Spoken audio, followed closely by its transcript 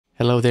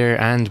Hello there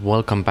and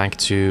welcome back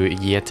to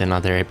yet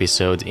another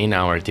episode in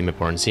our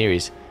TIMBERBORN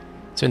series.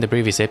 So in the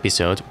previous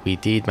episode we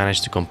did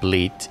manage to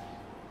complete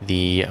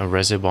the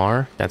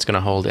reservoir that's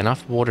gonna hold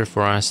enough water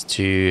for us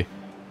to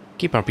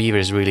keep our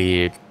beavers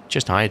really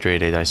just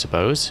hydrated, I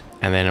suppose,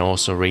 and then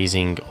also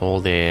raising all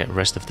the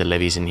rest of the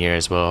levees in here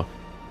as well.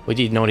 We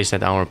did notice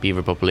that our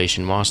beaver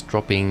population was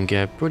dropping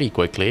pretty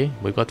quickly.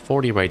 We've got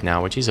 40 right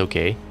now, which is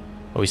okay,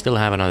 but we still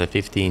have another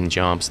 15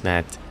 jobs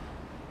that,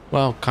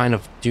 well, kind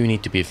of do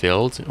need to be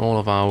filled. All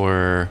of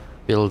our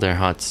builder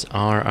huts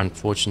are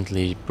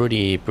unfortunately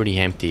pretty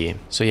empty.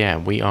 So yeah,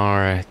 we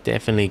are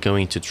definitely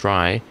going to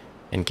try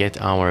and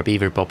get our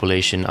beaver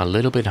population a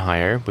little bit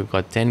higher. We've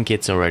got 10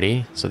 kids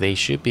already, so they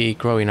should be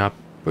growing up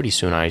pretty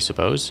soon, I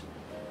suppose,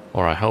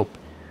 or I hope.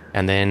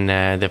 And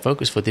then the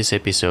focus for this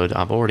episode,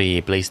 I've already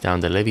placed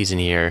down the levees in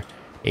here,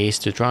 is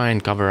to try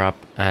and cover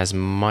up as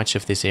much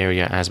of this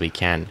area as we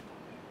can.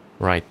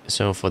 Right,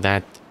 so for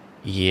that,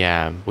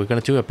 yeah, we're gonna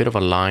do a bit of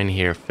a line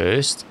here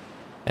first,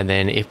 and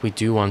then if we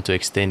do want to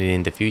extend it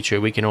in the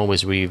future, we can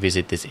always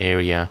revisit this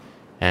area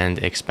and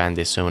expand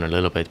this zone a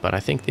little bit. But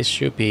I think this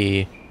should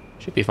be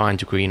fine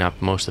to green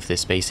up most of this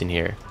space in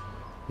here.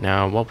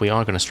 Now, what we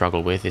are gonna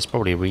struggle with is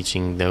probably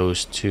reaching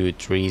those two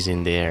trees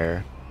in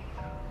there.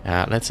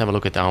 Let's have a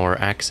look at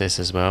our access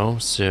as well.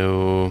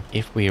 So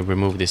if we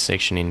remove this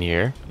section in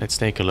here, let's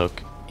take a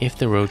look. If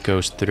the road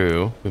goes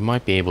through, we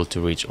might be able to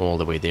reach all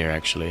the way there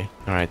actually.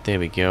 Alright, there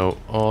we go.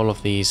 All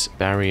of these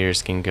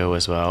barriers can go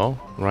as well.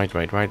 Right.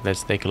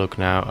 Let's take a look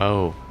now.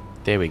 Oh,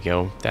 there we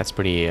go. That's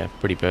pretty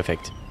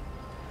perfect.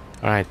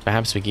 Alright,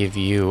 perhaps we give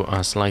you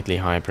a slightly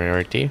higher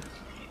priority,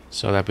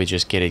 so that we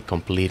just get it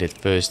completed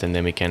first and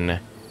then we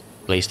can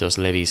place those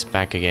levees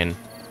back again.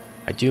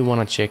 I do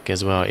want to check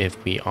as well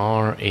if we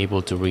are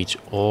able to reach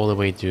all the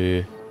way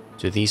to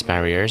these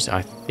barriers.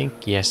 I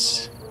think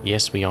yes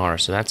we are,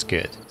 so that's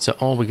good. So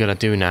all we gotta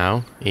do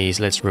now is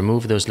let's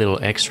remove those little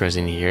extras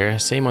in here.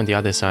 Same on the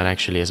other side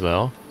actually as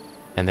well.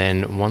 And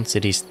then once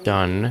it is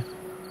done,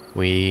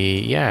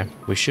 we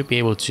should be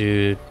able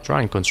to try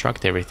and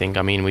construct everything.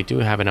 I mean, we do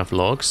have enough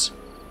logs.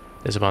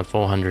 There's about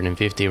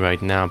 450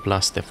 right now,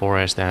 plus the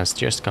forest that has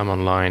just come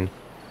online,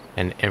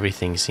 and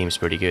everything seems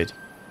pretty good.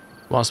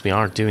 Whilst we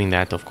are doing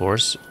that, of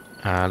course,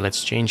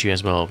 let's change you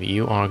as well.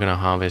 You are gonna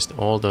harvest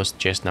all those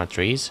chestnut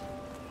trees.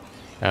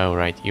 Oh,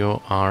 right,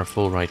 you are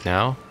full right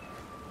now.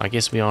 I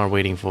guess we are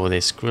waiting for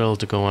this grill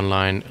to go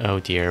online. Oh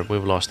dear,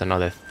 we've lost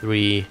another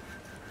three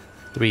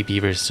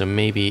beavers, so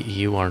maybe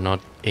you are not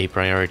a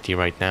priority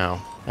right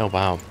now. Oh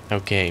wow,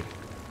 okay.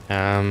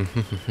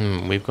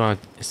 We've got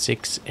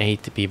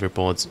 8 beaver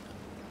pods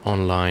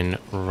online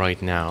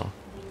right now.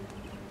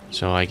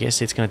 So I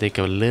guess it's gonna take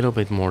a little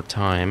bit more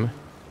time.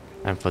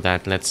 And for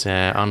that, let's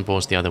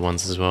unpause the other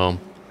ones as well,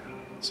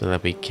 so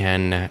that we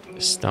can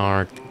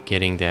start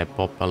getting the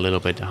pop a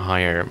little bit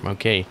higher.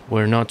 Okay,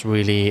 we're not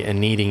really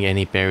needing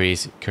any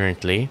berries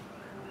currently.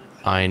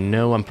 I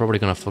know I'm probably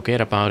gonna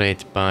forget about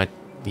it, but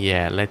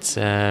yeah, let's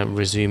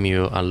resume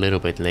you a little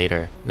bit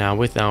later. Now,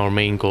 with our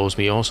main goals,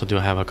 we also do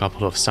have a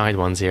couple of side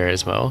ones here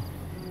as well.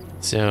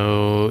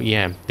 So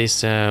yeah,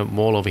 this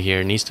wall over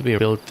here needs to be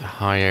built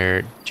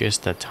higher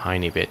just a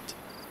tiny bit.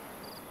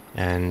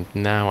 And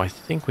now I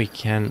think we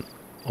can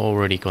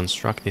already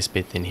construct this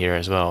bit in here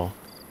as well.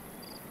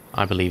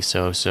 I believe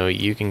so. So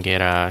you can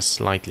get a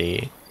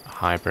slightly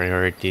high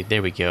priority.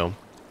 There we go.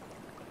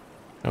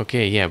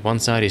 Okay, yeah, one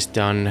side is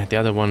done. The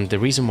other one, the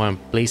reason why I'm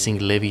placing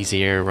levees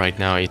here right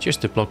now is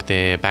just to block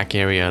the back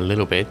area a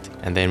little bit,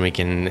 and then we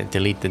can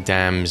delete the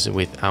dams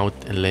without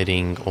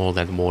letting all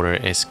that water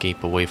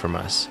escape away from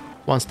us.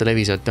 Once the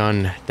levees are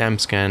done,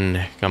 dams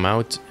can come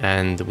out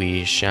and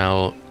we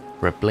shall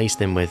replace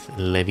them with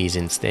levees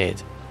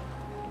instead.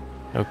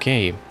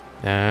 Okay,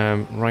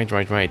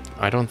 right.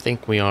 I don't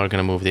think we are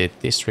gonna move the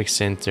district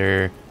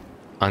center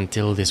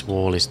until this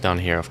wall is done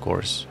here, of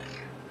course.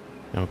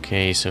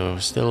 Okay, so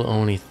still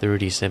only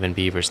 37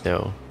 beavers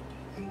though.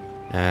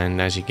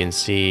 And as you can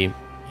see,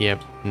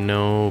 yep,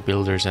 no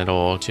builders at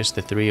all, just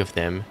the 3 of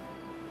them.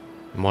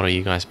 And what are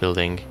you guys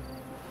building?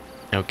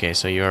 Okay,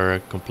 so you're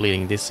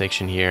completing this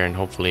section here, and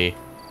hopefully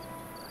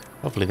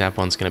that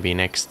one's gonna be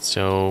next.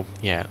 So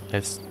yeah,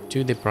 let's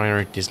do the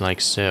priorities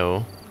like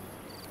so.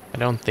 I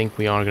don't think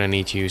we are gonna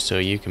need you, so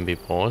you can be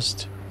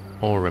paused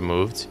or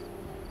removed.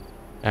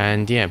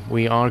 And yeah,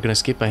 we are gonna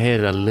skip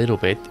ahead a little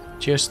bit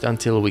just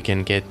until we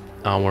can get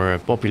our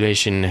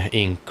population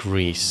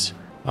increase.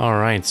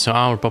 Alright, so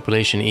our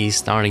population is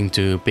starting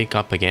to pick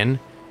up again.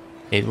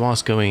 It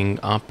was going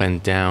up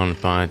and down,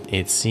 but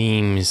it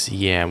seems,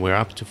 yeah, we're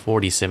up to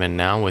 47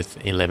 now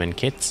with 11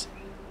 kits.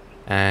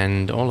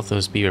 And all of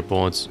those beaver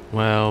pods,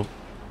 well,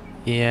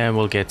 yeah,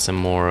 we'll get some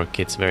more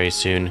kits very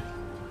soon.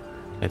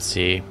 Let's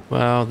see.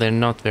 Well, they're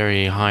not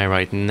very high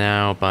right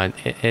now, but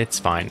it's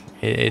fine.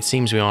 It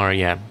seems we are,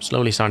 yeah,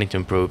 slowly starting to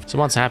improve. So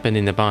what's happened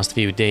in the past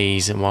few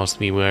days whilst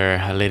we were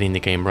letting the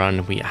game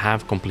run, we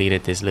have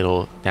completed this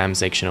little dam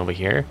section over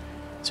here.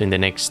 So in the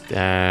next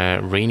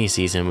rainy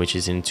season, which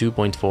is in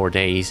 2.4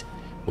 days,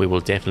 we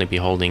will definitely be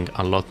holding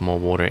a lot more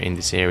water in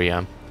this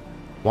area.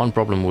 One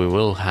problem we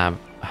will have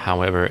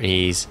however,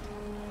 is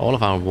all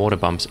of our water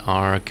pumps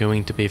are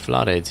going to be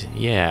flooded.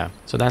 Yeah,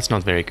 so that's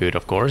not very good,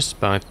 of course,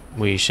 but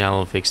we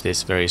shall fix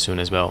this very soon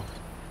as well.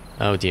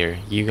 Oh dear,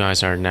 you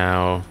guys are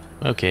now...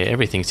 Okay,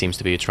 everything seems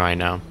to be dry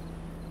now.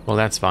 Well,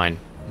 that's fine.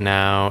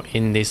 Now,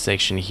 in this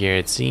section here,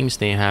 it seems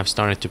they have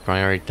started to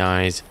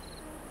prioritize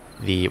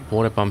the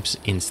water pumps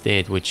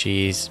instead, which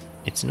is...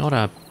 It's not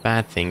a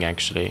bad thing,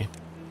 actually.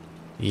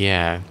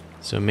 Yeah,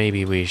 so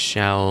maybe we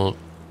shall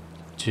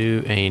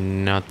do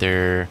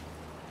another...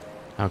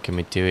 How can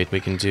we do it? We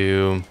can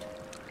do...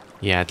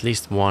 Yeah, at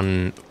least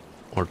 1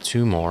 or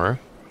 2 more.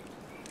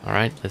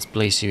 Alright, let's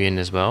place you in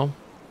as well.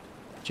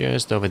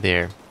 Just over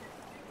there.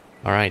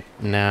 Alright,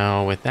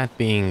 now with that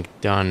being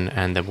done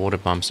and the water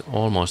pumps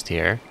almost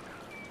here,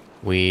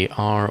 we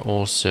are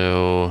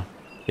also...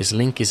 This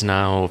link is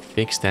now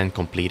fixed and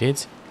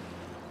completed.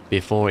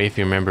 Before, if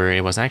you remember,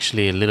 it was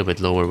actually a little bit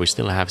lower. We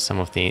still have some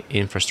of the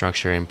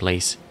infrastructure in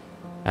place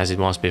as it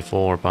was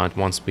before, but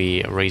once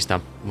we raised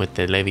up with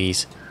the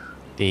levees,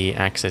 the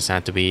access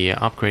had to be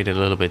upgraded a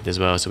little bit as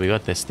well. So we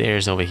got the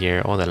stairs over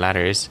here, all the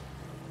ladders,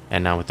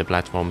 and now with the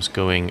platforms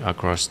going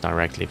across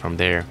directly from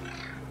there.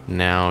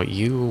 Now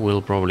you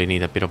will probably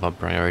need a bit of a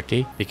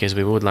priority because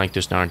we would like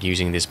to start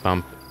using this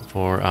pump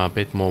for a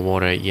bit more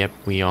water. Yep,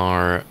 we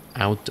are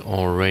out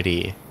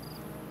already.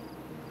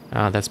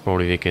 That's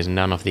probably because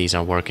none of these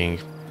are working.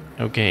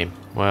 Okay,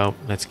 well,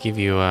 let's give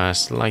you a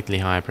slightly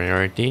higher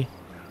priority.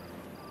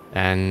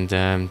 And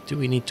do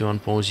we need to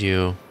unpause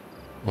you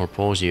or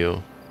pause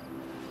you?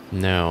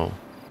 No.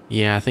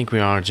 Yeah, I think we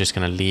are just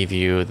gonna leave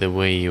you the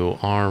way you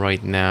are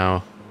right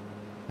now.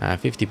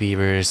 50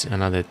 beavers,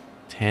 another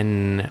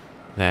 10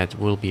 that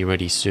will be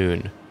ready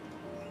soon.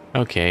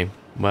 Okay,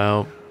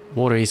 well,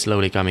 water is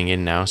slowly coming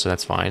in now, so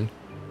that's fine.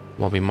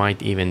 What we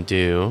might even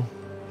do...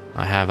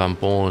 I have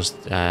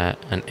unpaused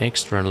an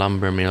extra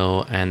lumber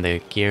mill and the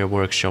gear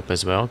workshop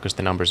as well, because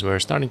the numbers were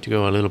starting to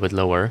go a little bit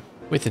lower.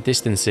 With the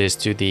distances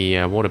to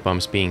the water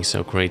pumps being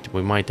so great,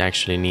 we might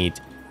actually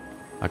need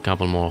a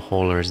couple more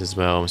haulers as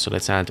well. So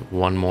let's add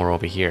 1 more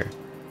over here.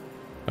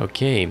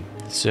 Okay,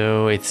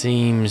 so it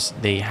seems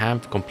they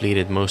have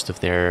completed most of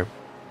their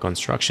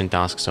construction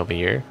tasks over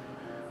here.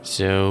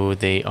 So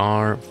they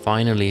are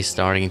finally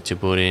starting to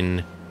put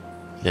in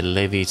the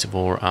levees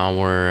for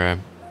our...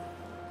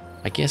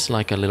 I guess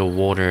like a little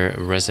water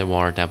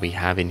reservoir that we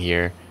have in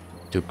here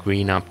to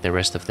green up the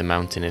rest of the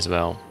mountain as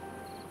well.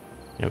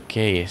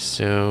 Okay,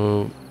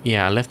 so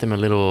yeah, I left them a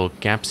little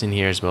gaps in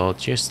here as well,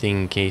 just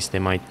in case they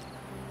might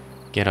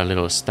get a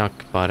little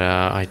stuck, but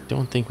I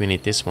don't think we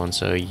need this one,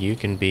 so you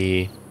can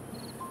be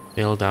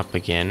filled up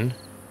again.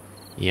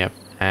 Yep,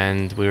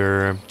 and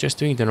we're just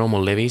doing the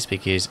normal levees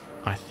because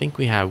I think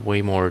we have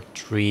way more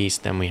trees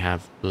than we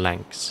have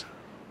blanks.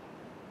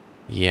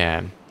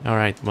 Yeah,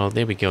 alright, well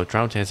there we go,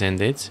 drought has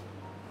ended.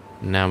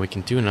 Now we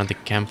can do another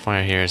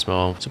campfire here as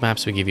well, so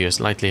perhaps we give you a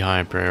slightly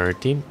higher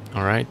priority.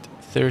 Alright,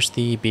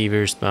 thirsty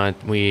beavers,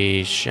 but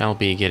we shall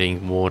be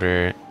getting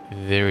water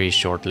very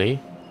shortly.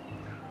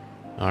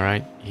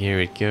 Alright, here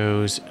it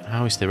goes.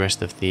 How is the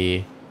rest of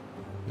the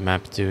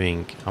map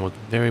doing? I would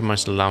very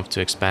much love to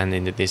expand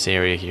into this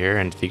area here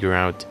and figure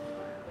out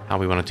how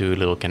we want to do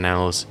little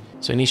canals.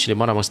 So initially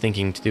what I was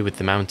thinking to do with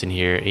the mountain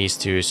here is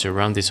to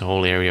surround this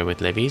whole area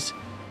with levees.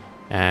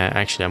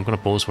 Actually, I'm gonna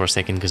pause for a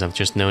second because I've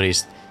just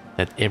noticed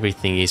that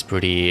everything is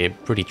pretty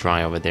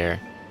dry over there.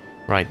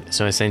 Right,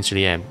 so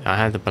essentially, yeah, I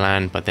had the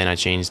plan, but then I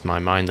changed my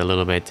mind a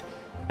little bit,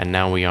 and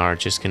now we are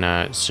just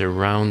gonna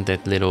surround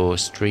that little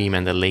stream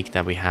and the lake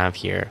that we have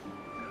here.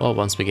 Well,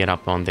 once we get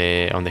up on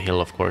the hill,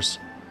 of course.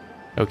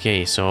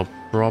 Okay, so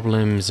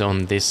problems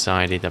on this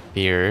side, it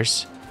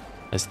appears.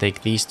 Let's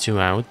take these 2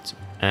 out,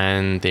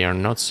 and they are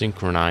not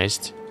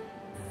synchronized.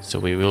 So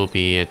we will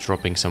be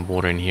dropping some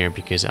water in here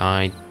because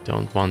I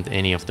don't want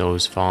any of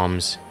those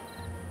farms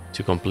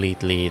to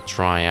completely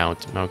dry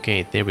out.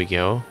 Okay, there we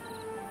go.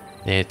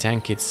 The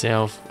tank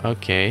itself,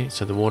 okay,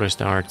 so the water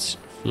starts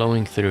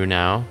flowing through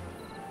now.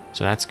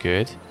 So that's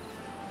good.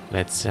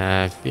 Let's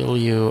fill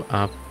you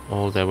up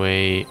all the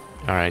way.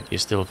 Alright, you're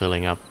still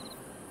filling up.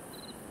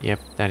 Yep,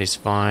 that is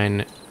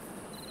fine.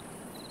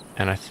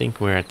 And I think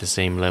we're at the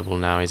same level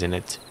now, isn't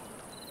it?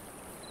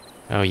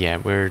 Oh yeah,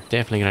 we're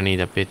definitely gonna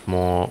need a bit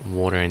more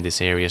water in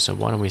this area. So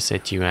why don't we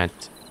set you at...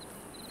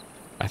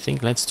 I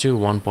think let's do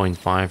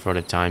 1.5 for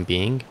the time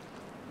being.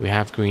 We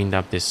have greened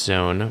up this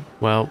zone.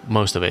 Well,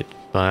 most of it.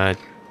 But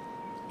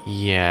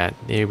yeah,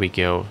 there we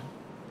go.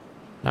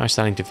 Now it's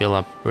starting to fill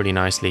up pretty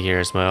nicely here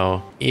as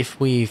well. If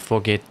we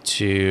forget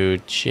to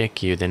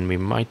check you, then we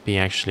might be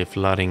actually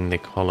flooding the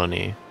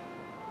colony.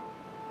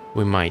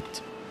 We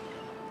might.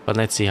 But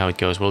let's see how it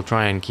goes. We'll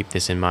try and keep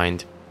this in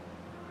mind.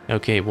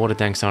 Okay, water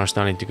tanks are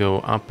starting to go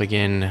up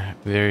again.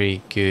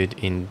 Very good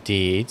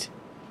indeed.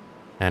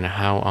 And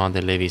how are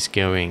the levees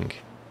going?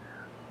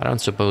 I don't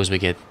suppose we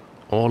get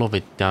all of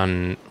it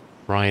done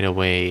right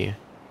away.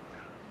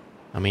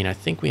 I mean, I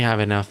think we have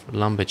enough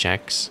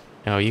lumberjacks.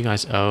 Oh, you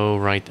guys... Oh,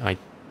 right.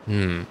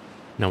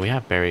 No, we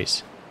have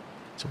berries.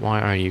 So why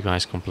are you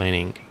guys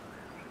complaining?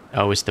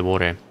 Oh, it's the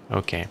water.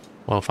 Okay.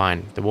 Well,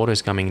 fine. The water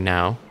is coming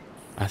now.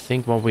 I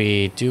think what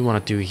we do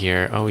want to do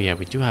here... Oh yeah,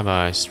 we do have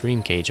a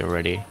stream cage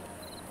already.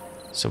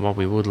 So what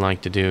we would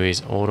like to do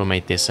is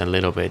automate this a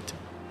little bit.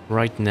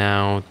 Right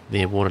now,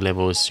 the water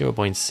level is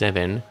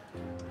 0.7.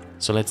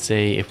 So let's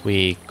say if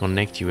we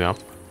connect you up.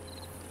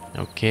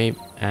 Okay,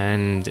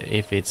 and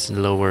if it's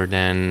lower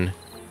than,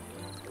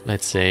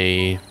 let's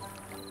say,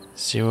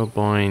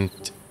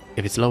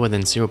 if it's lower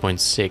than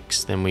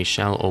 0.6, then we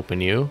shall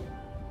open you.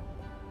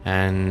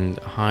 And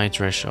high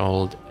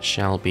threshold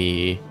shall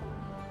be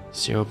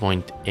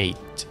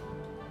 0.8.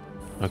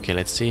 Okay,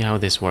 let's see how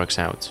this works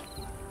out.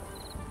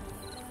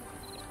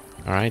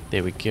 Alright,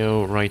 there we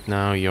go. Right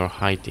now your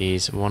height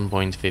is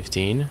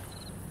 1.15.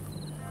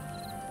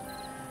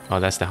 Oh,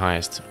 that's the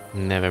highest.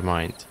 Never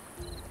mind.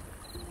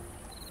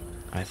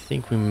 I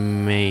think we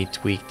may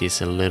tweak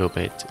this a little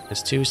bit.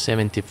 It's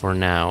 270 for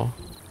now.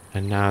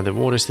 And now the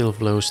water still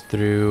flows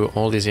through.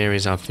 All these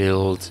areas are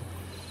filled.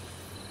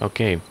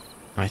 Okay,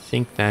 I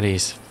think that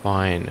is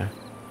fine.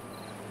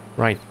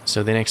 Right,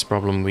 so the next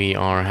problem we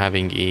are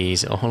having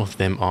is all of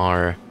them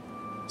are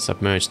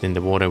submerged in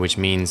the water, which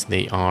means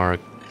they are,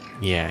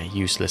 yeah,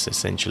 useless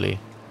essentially.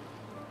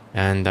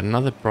 And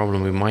another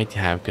problem we might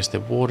have, because the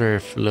water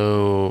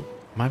flow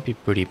might be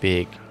pretty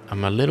big.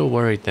 I'm a little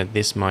worried that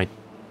this might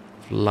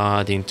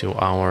flood into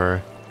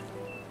our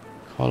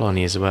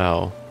colony as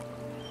well.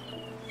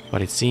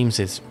 But it seems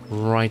it's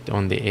right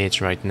on the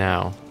edge right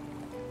now.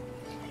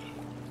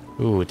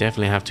 Ooh,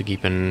 definitely have to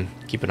keep an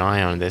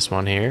eye on this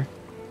one here.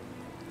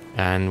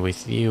 And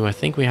with you, I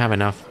think we have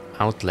enough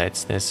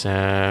outlets. There's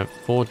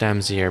 4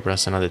 dams here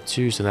plus another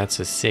 2, so that's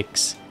a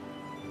 6.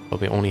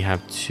 But we only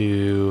have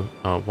 2,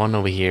 1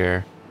 over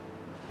here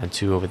and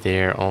 2 over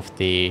there of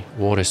the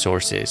water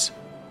sources.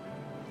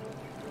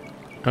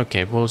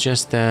 Okay, we'll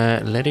just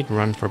let it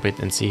run for a bit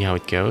and see how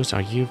it goes.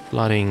 Are you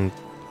flooding?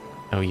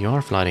 Oh, you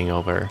are flooding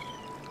over.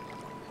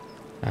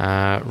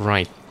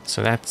 Right,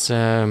 so that's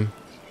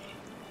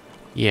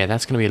yeah,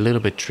 that's gonna be a little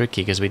bit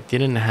tricky because we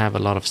didn't have a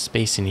lot of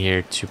space in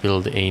here to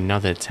build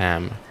another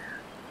dam.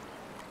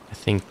 I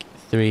think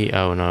 3.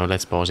 Oh no,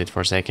 let's pause it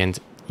for a second.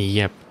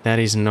 Yep, that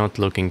is not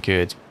looking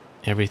good.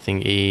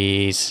 Everything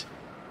is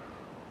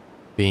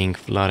being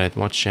flooded.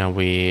 What shall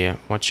we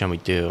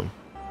do?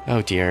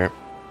 Oh dear.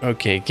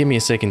 Okay, give me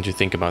a second to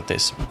think about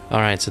this.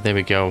 Alright, so there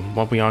we go.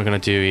 What we are gonna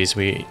do is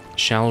we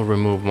shall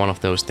remove one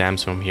of those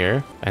dams from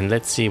here. And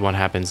let's see what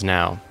happens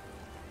now.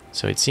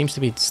 So it seems to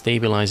be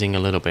stabilizing a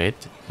little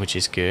bit, which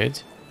is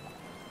good.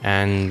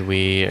 And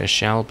we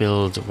shall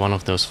build one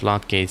of those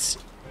floodgates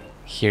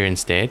here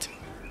instead.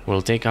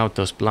 We'll take out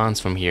those plants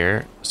from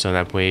here, so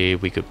that way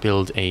we could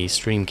build a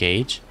stream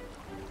gauge.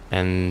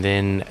 And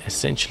then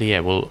essentially, yeah,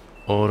 we'll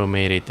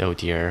automate it. Oh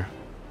dear.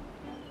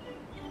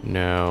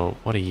 No,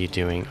 what are you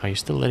doing? Are you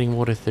still letting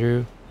water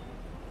through?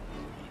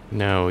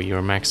 No,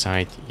 you're max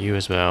height, you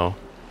as well.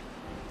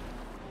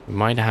 We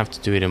might have to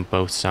do it on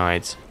both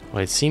sides.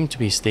 Well, it seemed to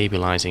be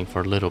stabilizing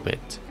for a little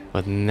bit,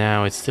 but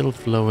now it's still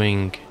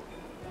flowing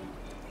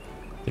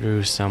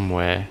through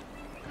somewhere.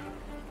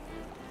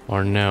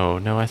 Or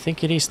no, I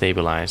think it is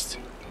stabilized.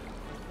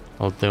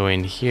 Although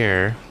in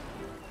here,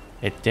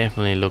 it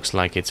definitely looks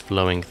like it's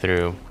flowing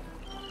through.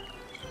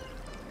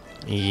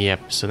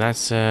 Yep, so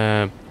that's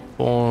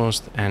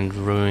paused and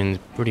ruined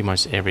pretty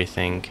much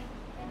everything.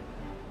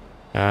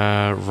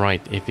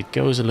 Right, if it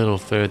goes a little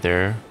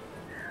further,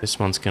 this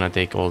one's gonna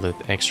take all the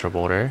extra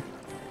water.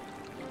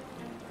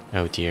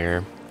 Oh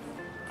dear.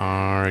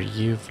 Are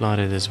you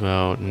flooded as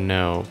well?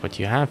 No, but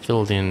you have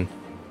filled in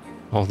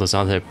all those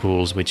other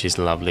pools, which is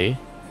lovely.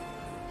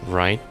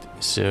 Right,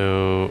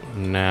 so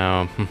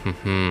now...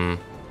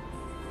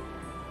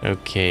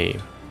 Okay.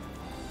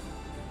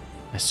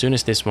 As soon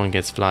as this one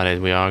gets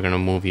flooded, we are gonna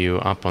move you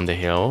up on the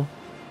hill.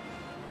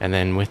 And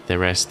then with the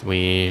rest,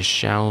 we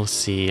shall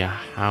see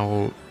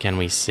how can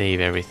we save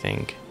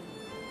everything.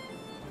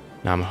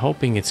 Now I'm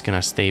hoping it's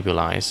gonna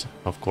stabilize,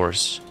 of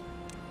course.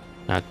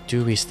 Now,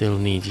 do we still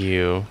need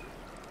you?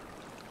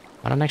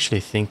 I don't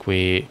actually think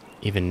we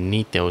even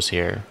need those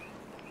here.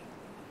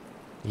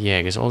 Yeah,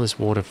 because all this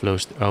water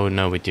flows... Oh,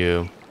 no, we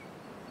do.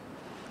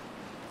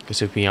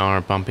 Because if we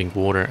are pumping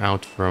water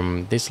out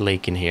from this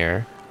lake in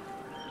here,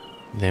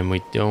 then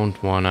we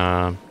don't want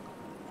to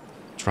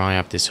dry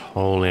up this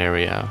whole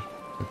area,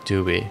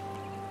 do we?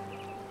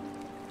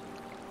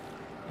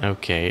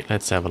 Okay,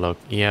 let's have a look.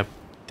 Yep,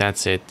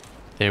 that's it.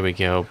 There we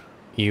go.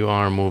 You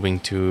are moving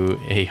to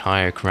a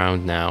higher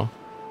ground now.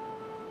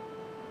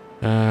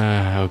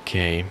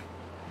 Okay.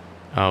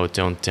 Oh,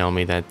 don't tell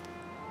me that...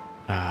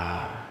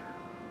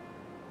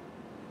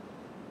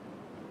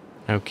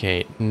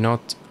 Okay,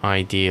 not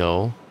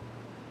ideal.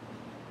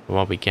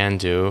 What we can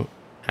do,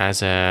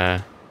 as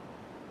a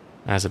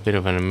bit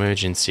of an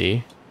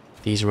emergency,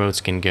 these roads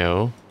can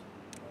go.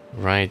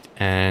 Right,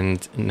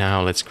 and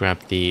now let's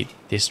grab the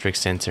district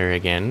center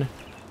again.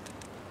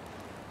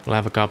 We'll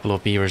have a couple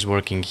of beavers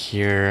working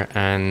here,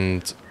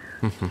 and...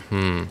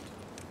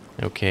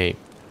 Okay.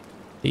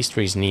 These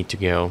trees need to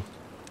go.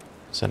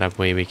 So that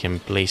way we can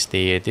place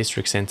the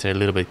district center a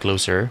little bit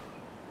closer.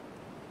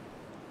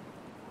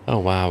 Oh,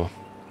 wow.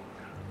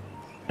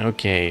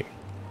 Okay.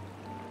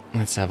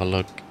 Let's have a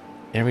look.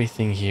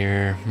 Everything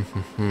here.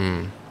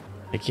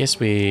 I guess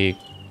we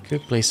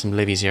could place some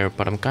levees here,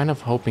 but I'm kind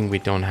of hoping we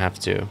don't have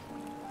to.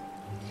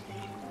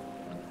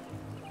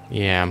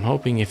 Yeah, I'm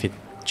hoping if it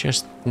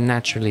just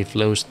naturally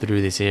flows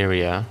through this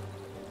area,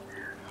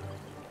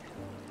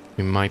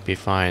 we might be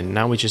fine.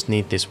 Now we just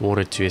need this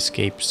water to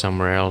escape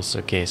somewhere else.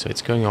 Okay, so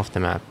it's going off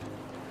the map.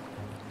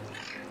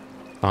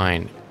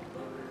 Fine.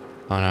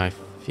 But I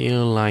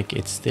feel like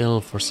it's still,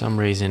 for some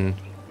reason...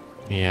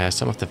 Yeah,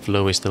 some of the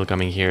flow is still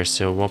coming here,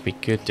 so what we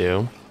could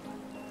do...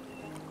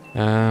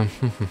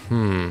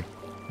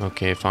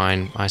 Okay,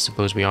 fine. I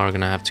suppose we are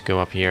gonna have to go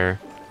up here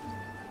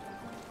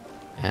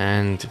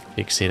and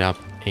fix it up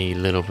a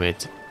little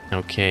bit.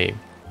 Okay,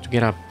 to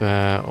get up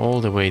all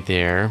the way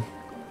there,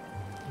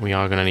 we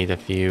are gonna need a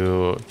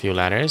few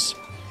ladders.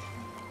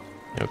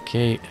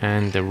 Okay,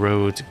 and the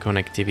road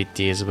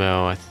connectivity as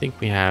well. I think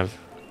we have,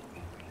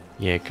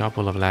 yeah, a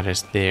couple of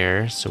ladders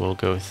there, so we'll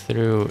go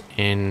through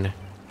in...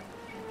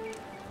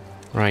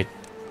 Right,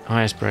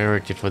 highest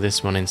priority for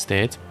this one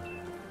instead.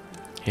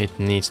 It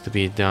needs to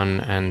be done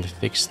and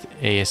fixed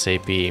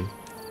ASAP.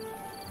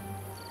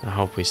 I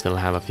hope we still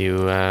have a few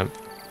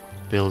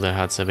builder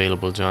huts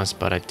available to us,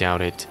 but I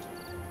doubt it,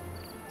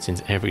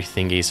 since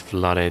everything is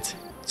flooded.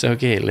 So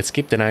okay, let's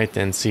skip the night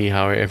and see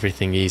how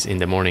everything is in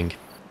the morning.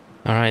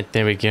 Alright,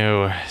 there we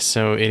go.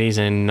 So it is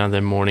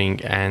another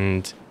morning,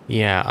 and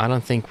yeah, I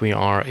don't think we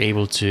are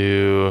able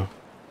to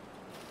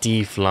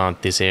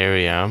deflood this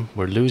area.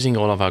 We're losing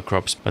all of our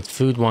crops, but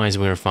food-wise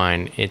we're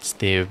fine. It's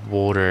the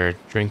water,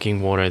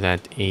 drinking water,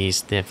 that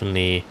is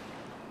definitely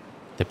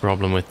the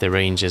problem with the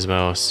range as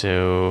well.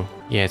 So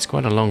yeah, it's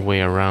quite a long way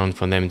around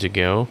for them to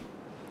go.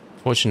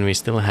 Fortunately, we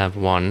still have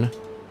one.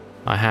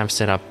 I have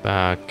set up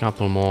a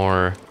couple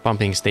more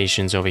pumping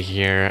stations over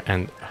here,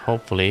 and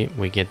hopefully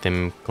we get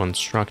them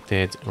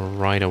constructed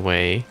right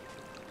away.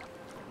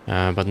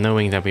 But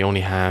knowing that we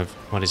only have,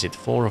 what is it,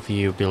 4 of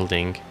you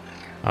building.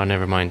 Oh,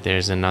 never mind,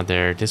 there's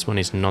another. This one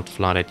is not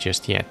flooded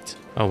just yet.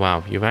 Oh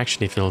wow, you've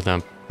actually filled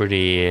up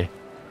pretty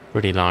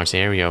large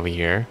area over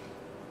here.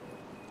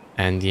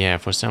 And yeah,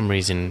 for some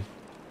reason,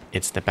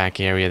 it's the back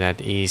area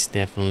that is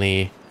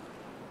definitely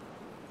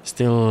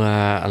still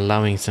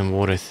allowing some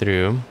water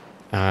through.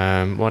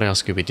 What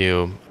else could we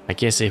do? I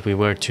guess if we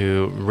were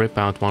to rip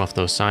out one of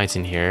those sides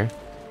in here,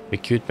 we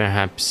could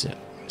perhaps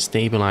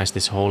stabilize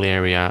this whole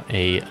area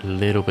a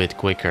little bit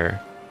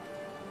quicker.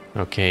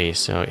 Okay,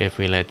 so if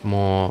we let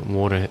more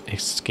water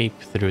escape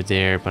through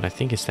there, but I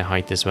think it's the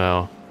height as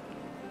well.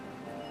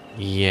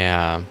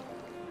 Yeah.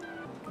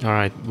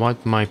 Alright,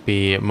 what might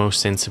be most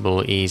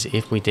sensible is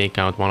if we take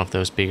out one of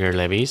those bigger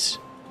levees.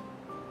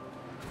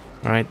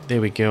 Alright,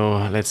 there we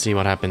go. Let's see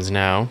what happens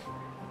now.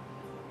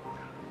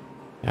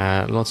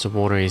 Lots of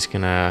water is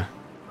gonna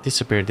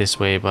disappear this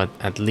way, but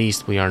at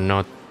least we are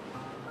not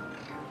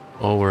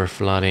over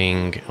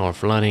flooding or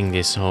flooding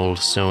this whole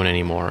zone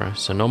anymore.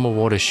 So no more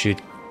water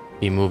should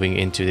be moving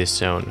into this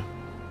zone.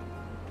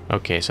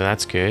 Okay, so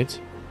that's good.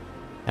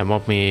 And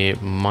what we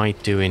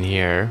might do in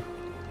here,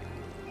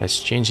 let's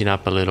change it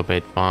up a little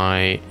bit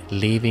by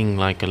leaving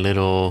like a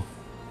little,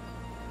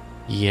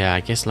 yeah, I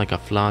guess like a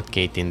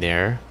floodgate in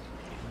there.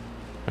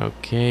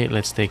 Okay,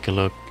 let's take a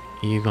look.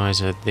 You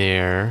guys are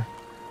there.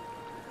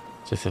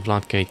 So if the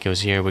floodgate goes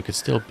here, we could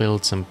still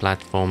build some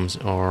platforms,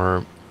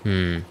 or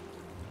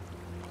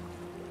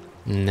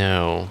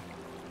no.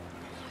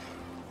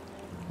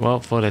 Well,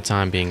 for the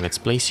time being, let's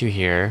place you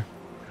here,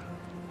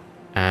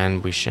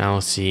 and we shall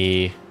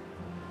see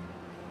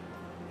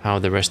how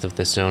the rest of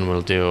the zone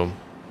will do.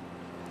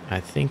 I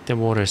think the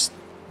water's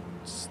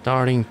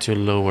starting to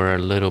lower a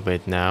little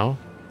bit now.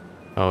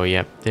 Oh,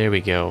 yep, there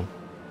we go.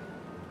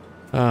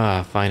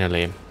 Ah,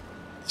 finally.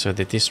 So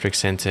the district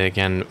center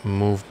can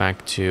move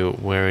back to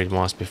where it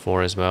was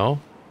before as well.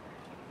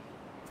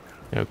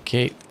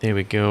 Okay, there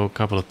we go.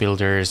 Couple of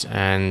builders,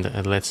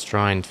 and let's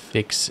try and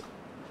fix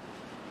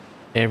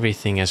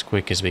everything as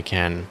quick as we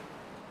can.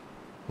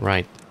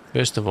 Right,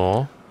 first of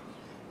all,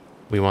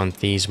 we want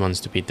these ones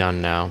to be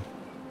done now.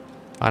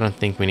 I don't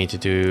think we need to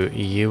do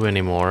you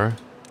anymore,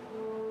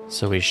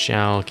 so we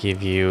shall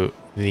give you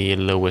the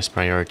lowest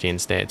priority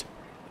instead.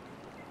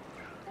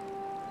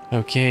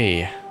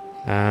 Okay,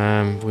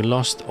 we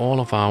lost all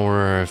of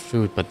our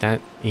food, but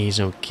that is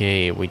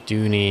okay. We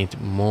do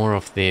need more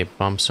of the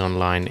pumps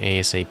online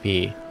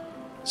ASAP.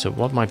 So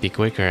what might be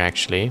quicker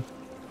actually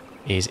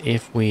is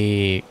if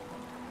we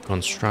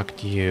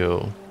construct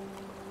you.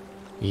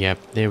 Yep,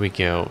 there we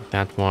go.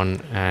 That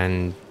one,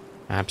 and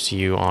perhaps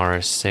you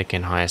are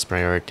second highest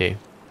priority.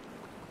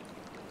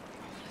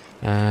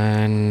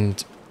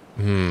 And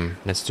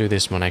let's do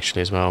this one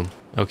actually as well.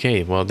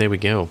 Okay, well, there we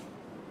go.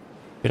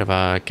 Bit of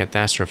a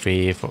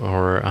catastrophe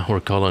for our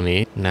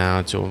colony.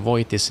 Now, to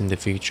avoid this in the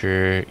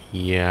future,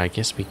 yeah, I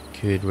guess we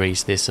could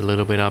raise this a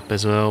little bit up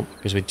as well,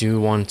 because we do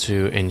want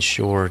to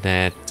ensure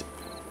that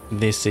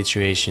this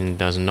situation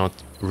does not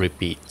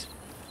repeat.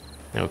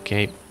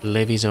 Okay,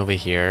 levees over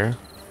here.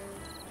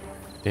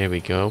 There we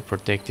go.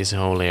 Protect this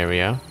whole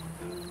area.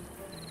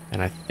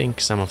 And I think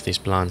some of these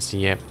plants,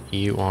 yep,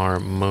 you are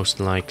most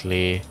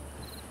likely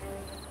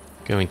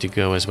going to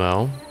go as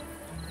well.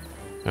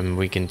 And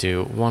we can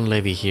do one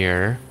levee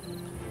here.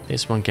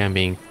 This one can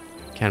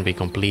be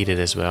completed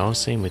as well.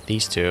 Same with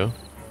these two.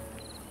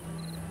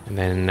 And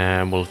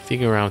then we'll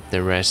figure out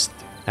the rest.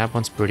 That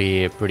one's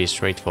pretty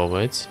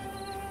straightforward.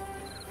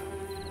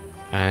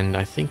 And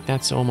I think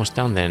that's almost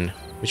done then.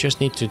 We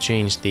just need to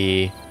change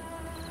the,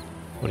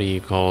 what do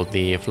you call,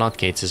 the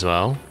floodgates as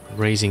well.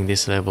 Raising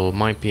this level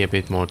might be a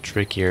bit more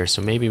trickier,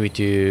 so maybe we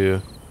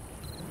do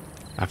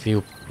a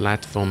few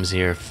platforms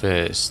here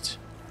first.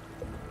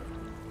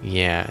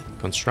 Yeah,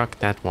 construct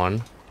that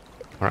one.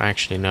 Or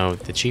actually no,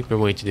 the cheaper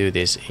way to do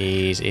this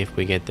is if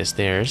we get the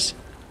stairs.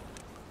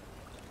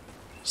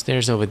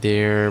 Stairs over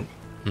there.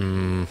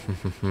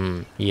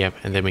 Yep,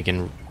 and then we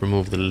can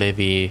remove the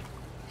levee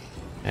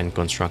and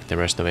construct the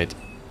rest of it.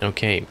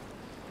 Okay.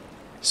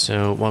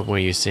 So what were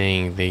you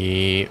saying?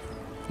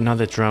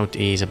 Another drought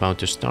is about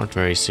to start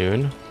very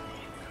soon.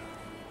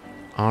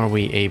 Are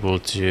we able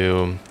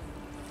to...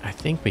 I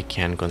think we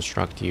can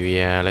construct you.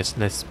 Yeah,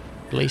 let's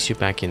place you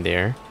back in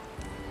there.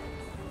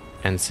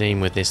 And same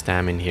with this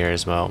dam in here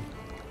as well.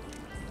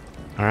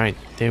 Alright,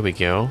 there we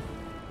go.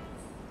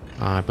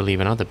 I believe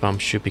another pump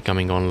should be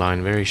coming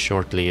online very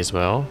shortly as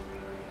well.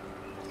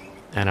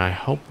 And I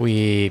hope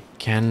we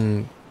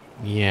can,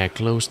 yeah,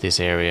 close this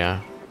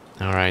area.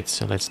 Alright,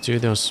 so let's do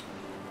those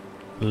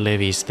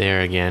levees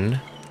there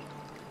again.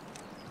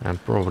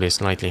 And probably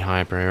slightly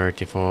high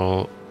priority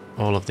for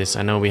all of this.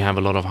 I know we have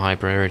a lot of high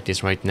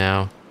priorities right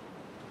now.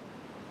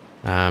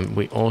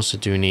 We also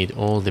do need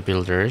all the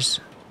builders.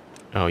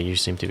 Oh, you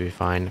seem to be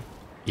fine.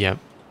 Yep.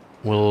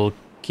 We'll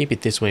keep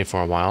it this way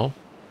for a while.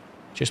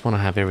 Just want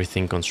to have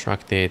everything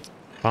constructed.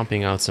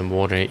 Pumping out some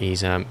water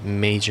is a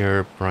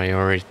major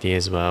priority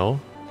as well.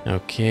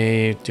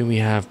 Okay, do we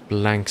have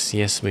blanks?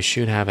 Yes, we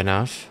should have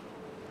enough.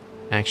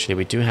 Actually,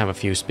 we do have a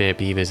few spare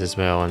beavers as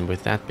well. And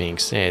with that being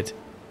said,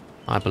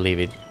 I believe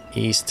it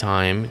is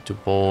time to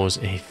pause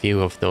a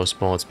few of those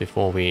spots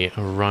before we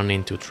run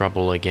into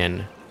trouble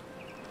again.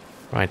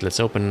 Right, let's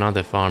open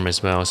another farm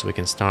as well so we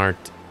can start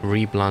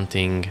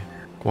replanting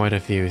quite a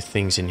few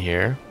things in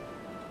here.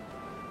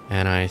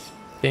 And I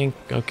think,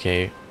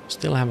 okay,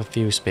 still have a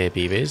few spare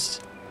beavers.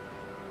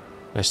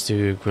 Let's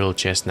do grilled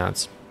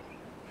chestnuts.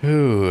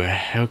 Ooh,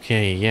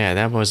 okay, yeah,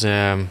 that was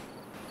a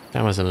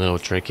little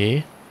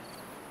tricky.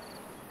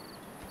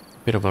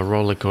 Bit of a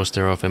roller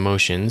coaster of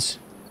emotions.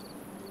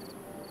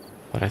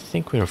 But I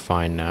think we're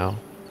fine now.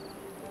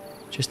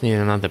 Just need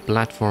another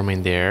platform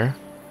in there.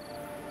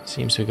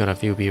 Seems we got a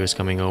few beavers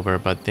coming over,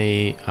 but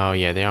they... Oh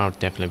yeah, they are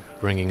definitely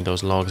bringing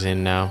those logs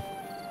in now.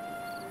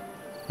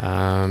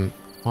 Why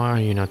are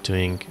you not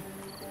doing...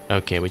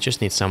 Okay, we just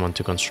need someone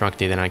to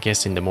construct it, and I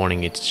guess in the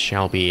morning it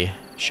shall be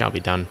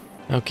done.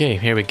 Okay,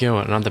 here we go.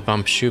 Another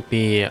pump should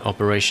be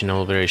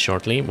operational very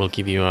shortly. We'll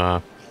give you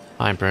a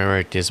high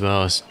priority as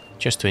well,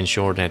 just to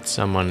ensure that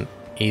someone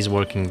is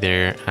working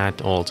there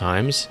at all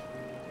times.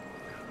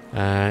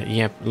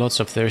 Yep, lots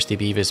of thirsty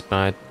beavers,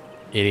 but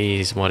it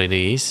is what it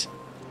is.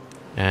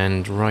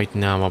 And right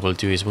now what we'll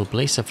do is we'll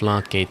place a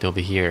floodgate over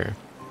here.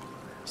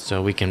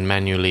 So we can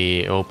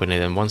manually open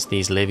it, and once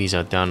these levees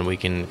are done, we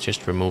can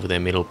just remove the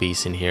middle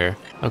piece in here.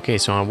 Okay,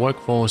 so our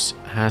workforce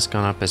has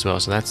gone up as well,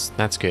 so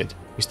that's good.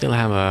 We still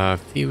have a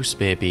few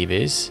spare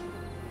beavers.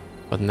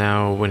 But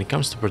now when it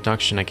comes to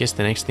production, I guess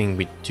the next thing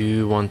we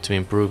do want to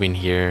improve in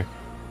here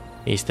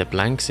is the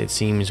blanks. It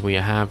seems we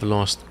have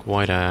lost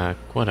quite a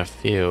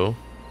few.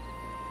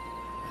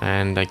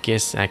 And I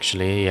guess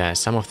actually, yeah,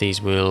 some of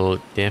these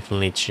will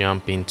definitely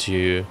jump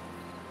into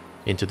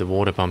the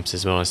water pumps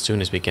as well as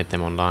soon as we get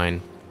them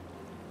online.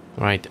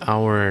 Right,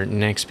 our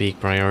next big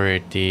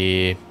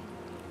priority.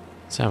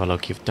 Let's have a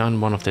look. You've done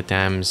one of the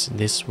dams.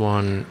 This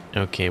one,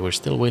 okay, we're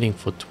still waiting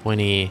for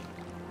 20.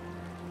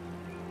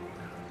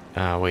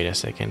 Wait a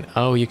second.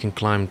 Oh, you can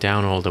climb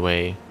down all the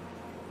way.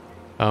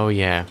 Oh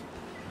yeah.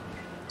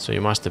 So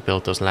you must have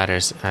built those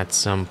ladders at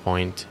some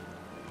point.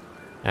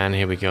 And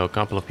here we go, a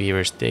couple of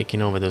beavers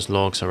taking over those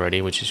logs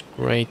already, which is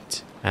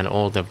great. And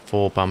all the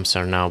 4 pumps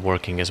are now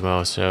working as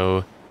well,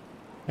 so...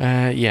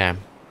 yeah,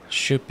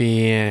 should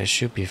be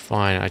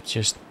fine. I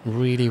just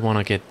really want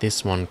to get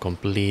this one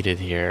completed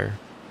here.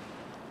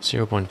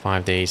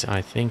 0.5 days.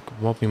 I think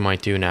what we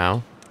might do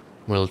now,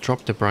 we'll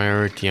drop the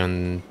priority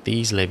on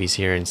these levees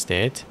here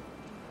instead.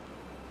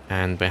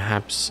 And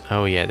perhaps...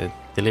 Oh yeah, the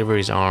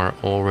deliveries are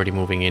already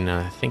moving in.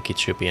 I think it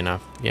should be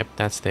enough. Yep,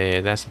 that's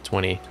the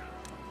 20.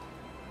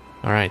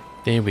 Alright,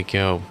 there we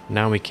go.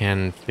 Now we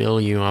can fill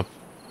you up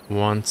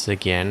once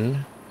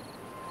again.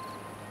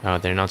 Oh,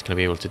 they're not going to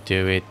be able to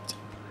do it.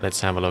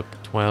 Let's have a look.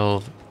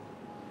 12.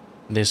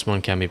 This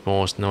one can be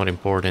paused, not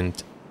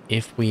important.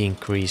 If we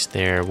increase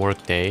their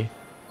workday,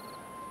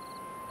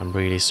 I'm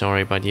really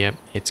sorry, but yep,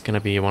 it's going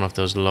to be one of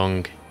those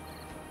longer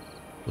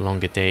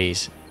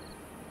days.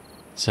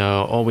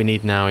 So all we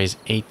need now is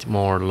 8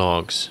 more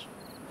logs.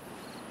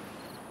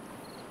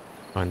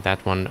 And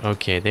that one,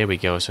 okay, there we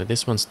go. So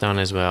this one's done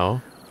as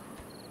well.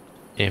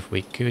 If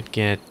we could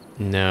get...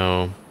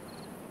 No.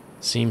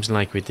 Seems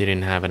like we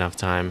didn't have enough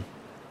time.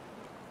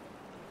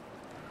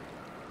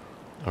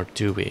 Or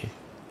do we?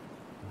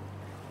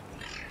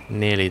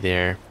 Nearly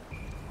there.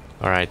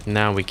 Alright,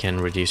 now we can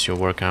reduce your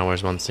work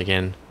hours once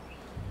again.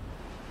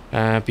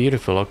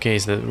 Beautiful. Okay,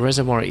 so the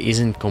reservoir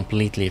isn't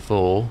completely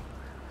full,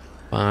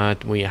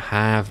 but we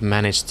have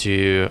managed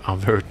to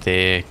avert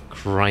the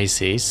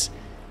crisis.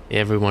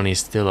 Everyone is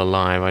still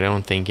alive. I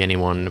don't think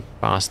anyone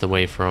passed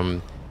away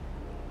from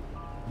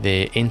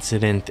the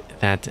incident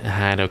that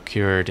had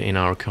occurred in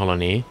our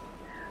colony.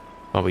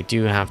 But we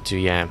do have to,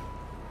 yeah,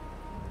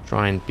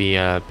 try and be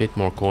a bit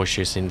more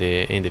cautious in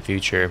the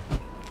future.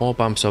 4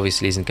 pumps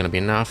obviously isn't going to be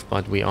enough,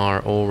 but we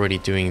are already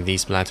doing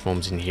these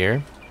platforms in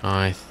here.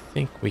 I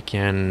think we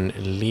can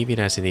leave it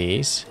as it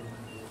is.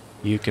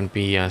 You can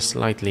be a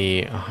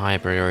slightly high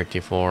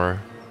priority for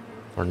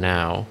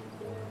now.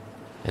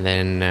 And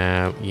then,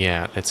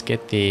 yeah, let's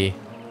get the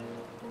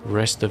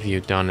rest of you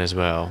done as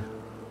well.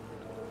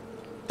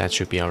 That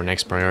should be our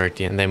next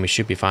priority, and then we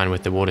should be fine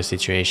with the water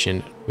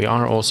situation. We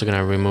are also going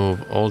to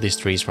remove all these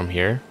trees from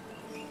here.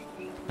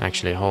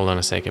 Actually, hold on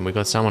a second. We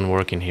got someone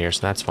working here,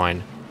 so that's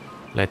fine.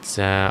 Let's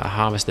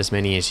harvest as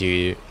many as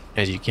you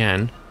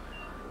can,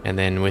 and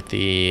then with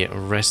the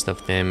rest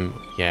of them,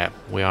 yeah,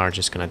 we are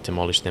just gonna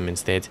demolish them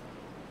instead.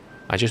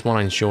 I just want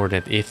to ensure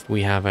that if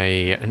we have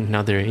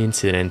another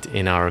incident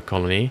in our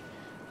colony,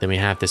 then we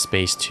have the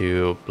space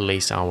to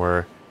place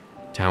our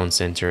town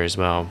center as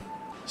well.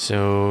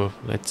 So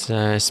let's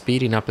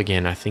speed it up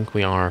again. I think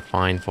we are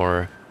fine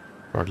for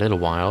a little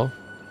while.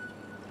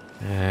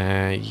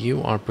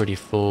 You are pretty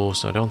full,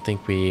 so I don't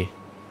think we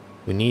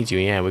need you.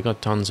 Yeah, we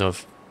got tons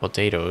of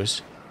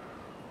potatoes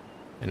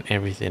and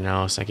everything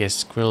else. I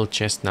guess grilled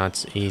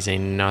chestnuts is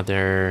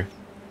another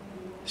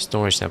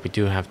storage that we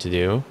do have to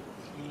do.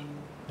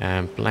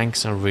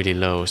 Blanks are really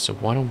low, so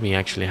why don't we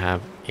actually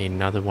have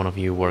another one of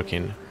you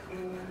working?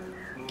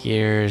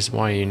 Gears,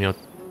 why are you not?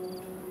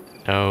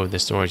 Oh, the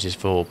storage is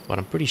full, but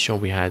I'm pretty sure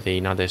we had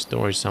another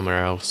storage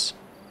somewhere else.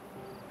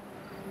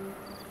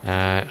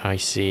 I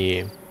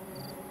see.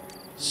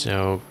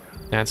 So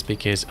that's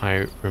because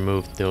I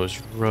removed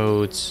those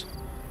roads.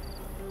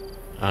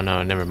 Oh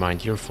no, never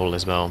mind, you're full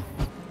as well.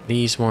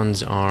 These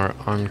ones are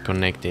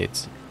unconnected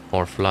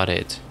or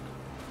flooded.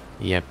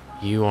 Yep,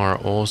 you are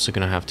also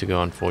gonna have to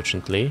go,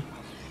 unfortunately.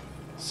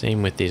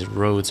 Same with these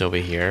roads over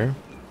here.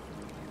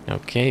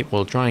 Okay,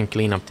 we'll try and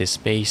clean up this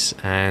space,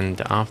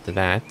 and after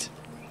that,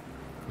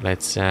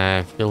 let's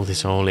fill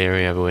this whole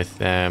area with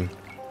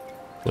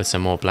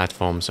some more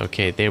platforms.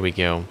 Okay, there we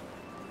go.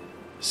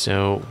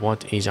 So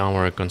what is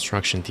our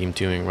construction team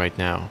doing right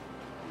now?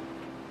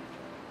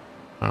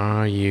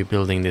 Are you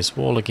building this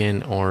wall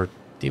again, or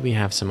did we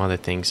have some other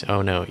things?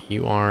 Oh no,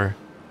 you are...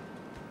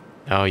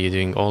 Oh, you're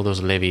doing all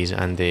those levees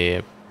and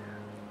the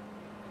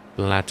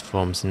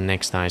platforms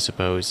next, I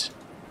suppose.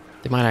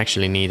 They might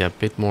actually need a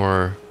bit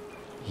more...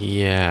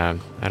 Yeah,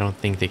 I don't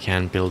think they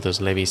can build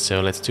those levees,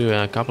 so let's do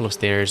a couple of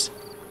stairs,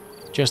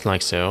 just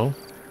like so.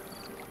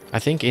 I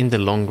think in the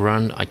long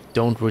run, I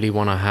don't really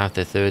want to have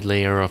the third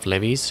layer of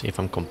levees, if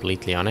I'm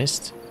completely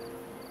honest.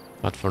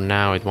 But for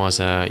now, it was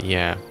a...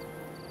 Yeah,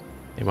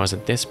 it was a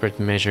desperate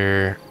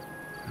measure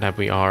that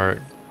we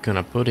are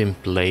gonna put in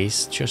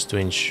place just to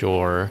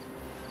ensure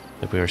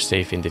that we are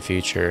safe in the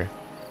future.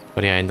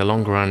 But yeah, in the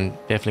long run,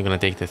 definitely gonna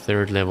take the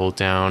third level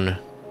down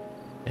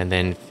and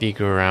then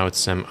figure out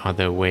some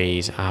other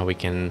ways how we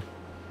can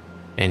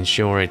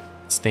ensure it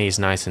stays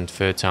nice and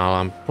fertile.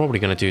 I'm probably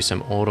gonna do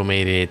some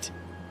automated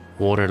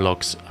water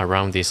locks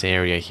around this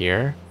area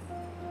here,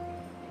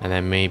 and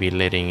then maybe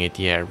letting it,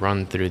 yeah,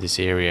 run through this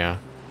area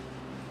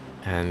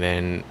and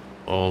then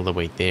all the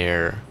way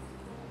there.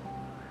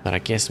 But I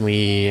guess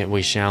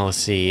we shall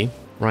see.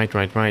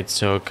 Right.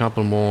 So a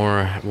couple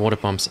more water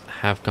pumps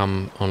have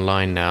come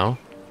online now.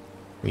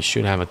 We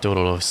should have a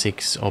total of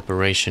 6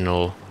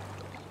 operational.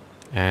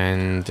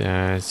 And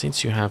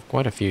since you have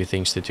quite a few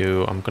things to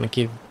do, I'm gonna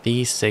give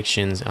these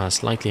sections a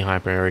slightly high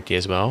priority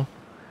as well,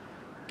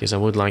 because I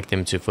would like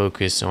them to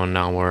focus on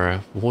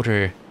our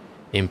water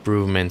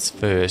improvements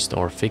first,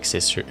 or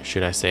fixes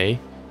should I say,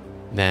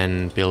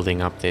 than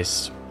building up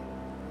this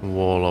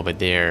wall over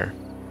there.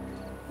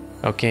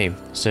 Okay,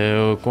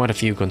 so quite a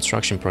few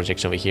construction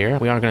projects over here.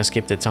 We are going to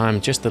skip the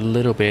time just a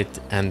little bit,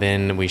 and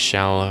then we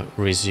shall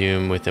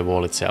resume with the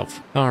wall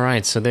itself.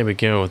 Alright, so there we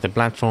go. The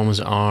platforms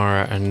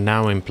are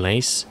now in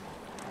place.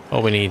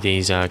 All we need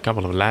is a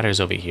couple of ladders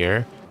over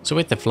here. So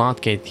with the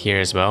floodgate here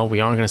as well, we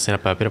are going to set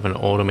up a bit of an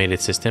automated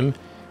system.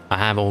 I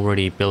have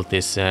already built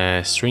this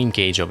stream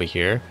gauge over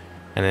here,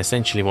 and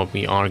essentially what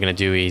we are going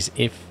to do is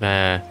if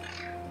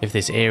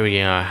this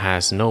area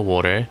has no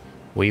water,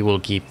 we will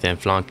keep the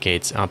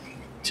floodgates up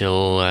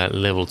till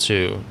level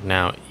 2.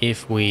 Now,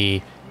 if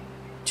we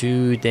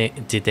do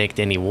detect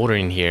any water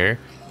in here,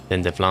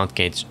 then the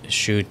floodgates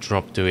should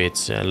drop to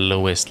its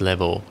lowest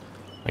level.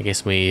 I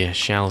guess we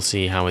shall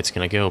see how it's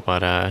gonna go,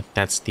 but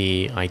that's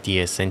the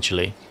idea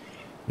essentially.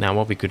 Now,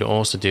 what we could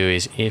also do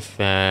is if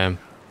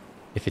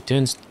it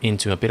turns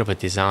into a bit of a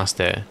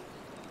disaster,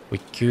 we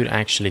could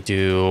actually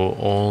do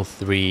all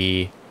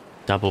 3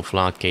 double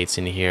floodgates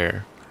in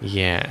here.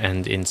 Yeah,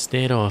 and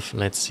instead of,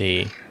 let's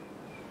see,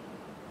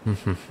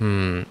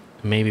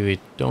 maybe we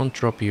don't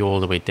drop you all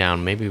the way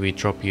down. Maybe we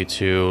drop you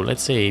to,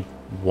 let's say,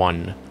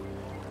 1.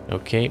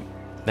 Okay,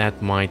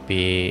 that might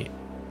be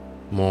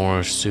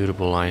more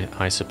suitable,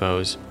 I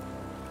suppose.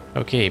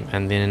 Okay,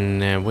 and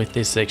then with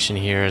this section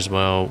here as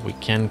well, we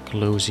can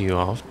close you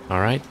off.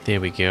 Alright,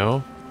 there we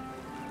go.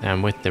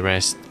 And with the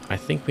rest, I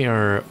think we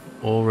are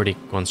already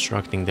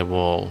constructing the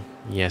wall.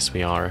 Yes,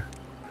 we are.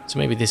 So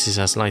maybe this is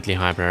a slightly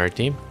high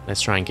priority.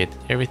 Let's try and get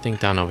everything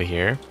done over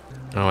here.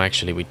 Oh,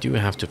 actually, we do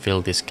have to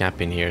fill this gap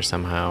in here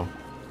somehow.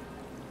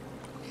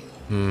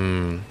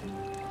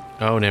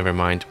 Oh, never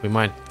mind. We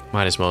might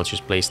as well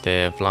just place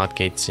the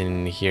floodgates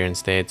in here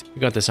instead.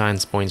 We got the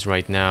science points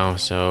right now,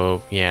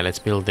 so yeah, let's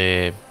build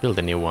the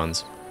new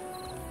ones.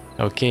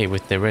 Okay,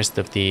 with the rest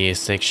of the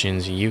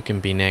sections, you can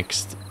be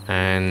next,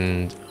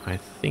 and I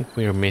think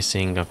we're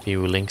missing a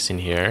few links in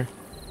here.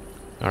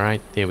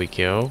 Alright, there we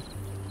go.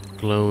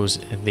 Close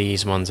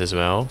these ones as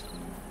well.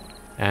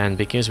 And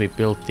because we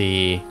built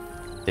the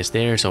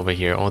stairs over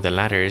here, or the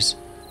ladders,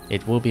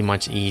 it will be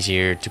much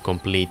easier to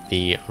complete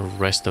the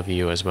rest of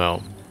you as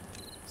well.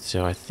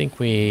 So I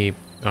think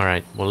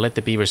alright, we'll let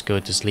the beavers go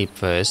to sleep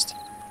first.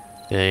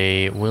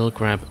 They will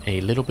grab a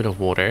little bit of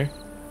water.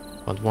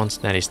 But once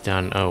that is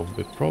done, oh,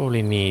 we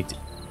probably need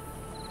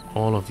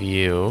all of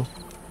you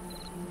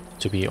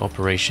to be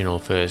operational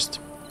first.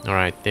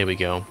 Alright, there we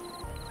go.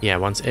 Yeah,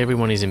 once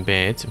everyone is in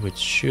bed, which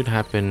should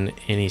happen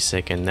any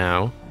second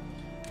now,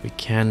 we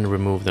can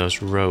remove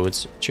those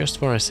roads just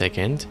for a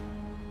second.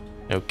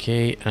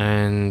 Okay,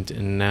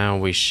 and now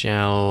we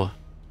shall...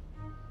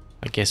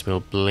 I guess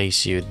we'll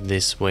place you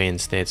this way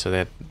instead, so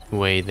that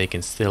way they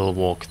can still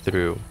walk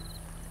through.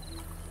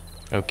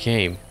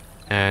 Okay,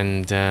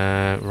 and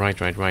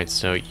right.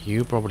 So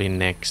you probably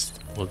next.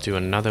 We'll do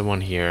another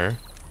one here.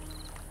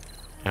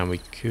 And we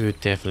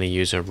could definitely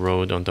use a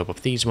road on top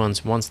of these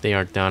ones. Once they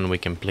are done, we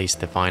can place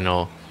the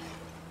final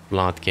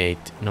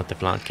floodgate, not the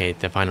floodgate,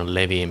 the final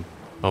levee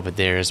over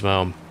there as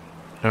well.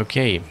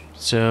 Okay,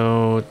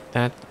 so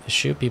that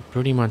should be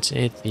pretty much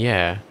it,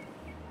 yeah.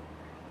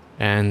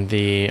 And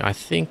I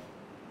think,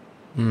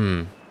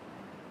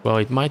 well,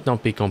 it might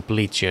not be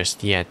complete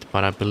just yet,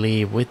 but I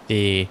believe with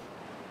the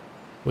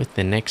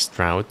next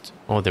drought,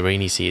 or the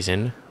rainy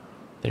season,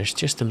 there's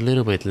just a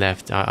little bit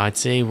left. I'd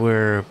say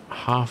we're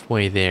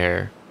halfway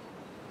there.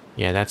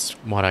 Yeah, that's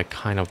what I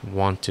kind of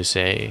want to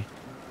say.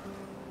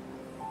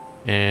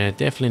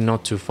 Definitely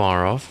not too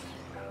far off.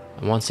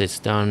 Once it's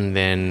done,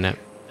 then...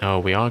 Oh,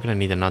 we are gonna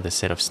need another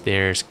set of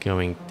stairs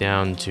going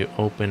down to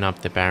open up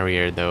the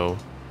barrier, though.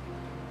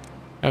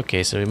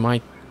 Okay, so we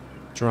might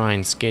try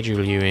and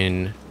schedule you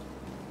in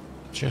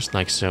just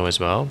like so as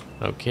well.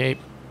 Okay.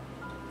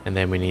 And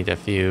then we need a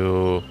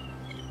few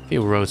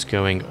roads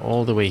going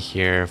all the way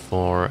here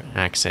for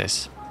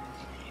access.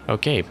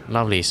 Okay,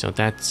 lovely. So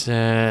that's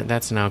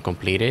now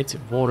completed.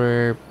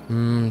 Water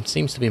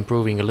seems to be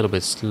improving a little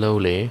bit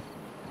slowly,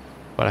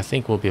 but I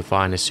think we'll be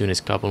fine as soon as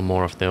a couple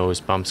more of those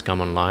pumps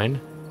come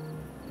online.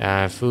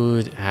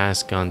 Food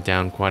has gone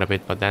down quite a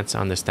bit, but that's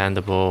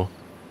understandable.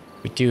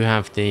 We do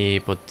have the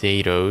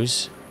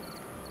potatoes.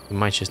 We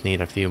might just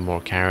need a few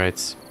more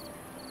carrots.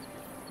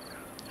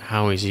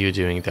 How is you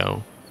doing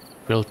though?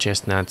 Grilled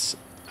chestnuts.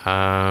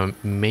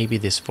 Maybe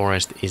this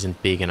forest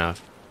isn't big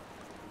enough.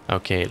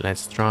 Okay,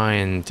 let's try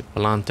and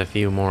plant a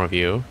few more of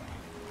you.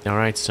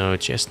 Alright, so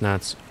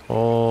chestnuts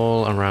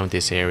all around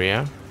this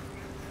area.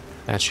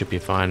 That should be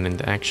fine,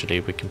 and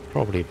actually we can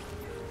probably...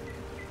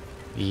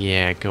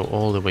 yeah, go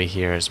all the way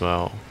here as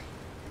well.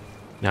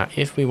 Now,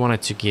 if we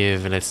wanted to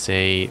give, let's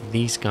say,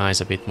 these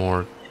guys a bit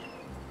more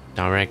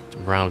direct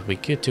route, we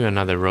could do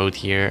another road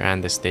here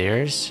and the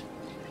stairs.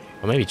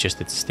 Or maybe just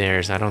the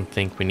stairs. I don't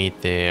think we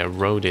need the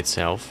road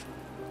itself.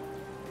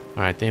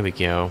 Alright, there we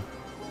go.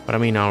 But I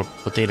mean, our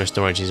potato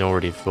storage is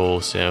already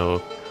full,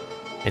 so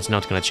it's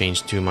not gonna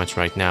change too much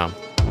right now.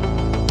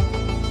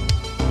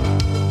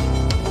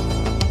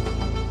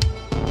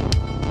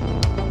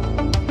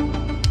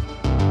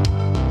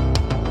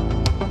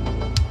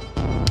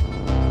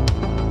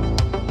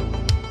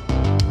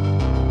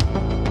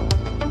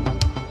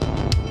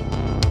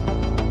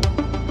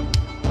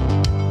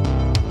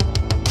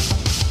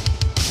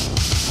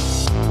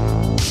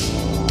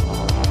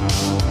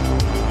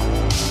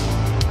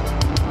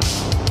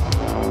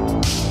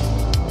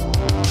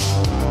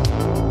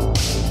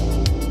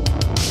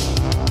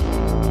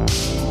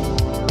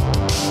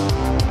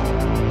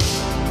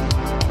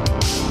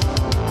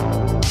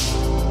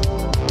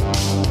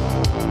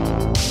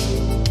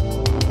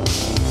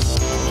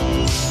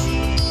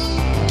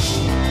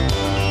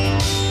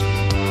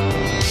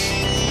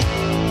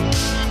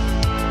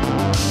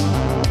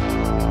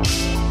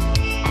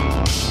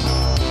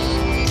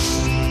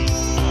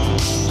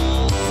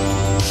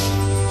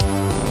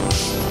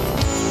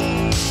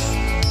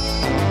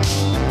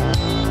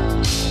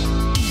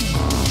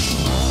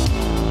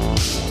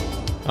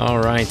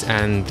 Alright,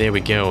 and there we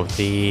go.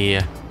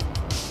 The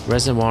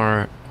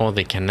reservoir or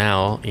the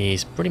canal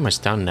is pretty much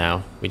done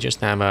now. We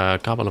just have a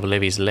couple of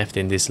levees left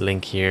in this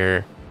link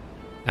here,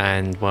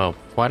 and well,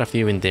 quite a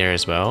few in there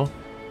as well.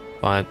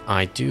 But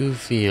I do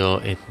feel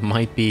it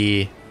might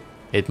be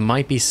It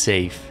might be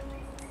safe.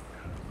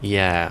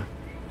 Yeah,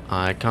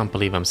 I can't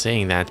believe I'm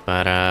saying that,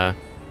 but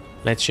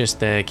let's just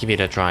give it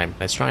a try.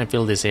 Let's try and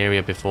fill this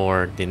area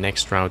before the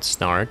next route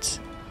starts.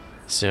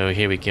 So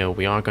here we go.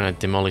 We are gonna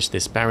demolish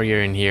this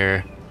barrier in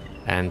here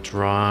and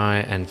try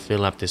and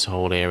fill up this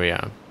whole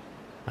area.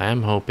 I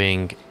am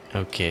hoping...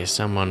 Okay,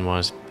 someone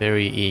was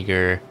very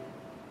eager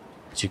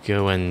to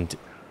go and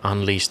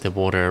unleash the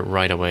water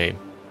right away.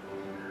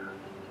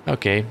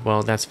 Okay,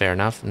 well, that's fair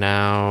enough.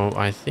 Now,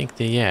 I think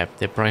the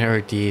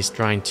priority is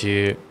trying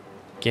to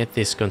get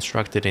this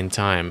constructed in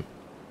time.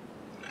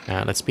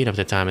 Let's speed up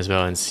the time as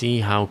well and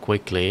see how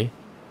quickly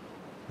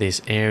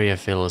this area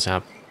fills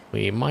up.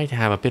 We might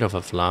have a bit of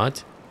a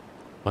flood,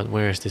 but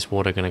where is this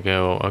water gonna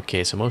go?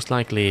 Okay, so most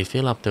likely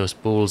fill up those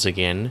pools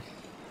again,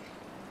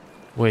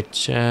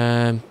 which,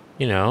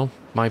 you know,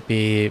 might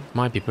be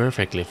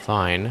perfectly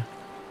fine.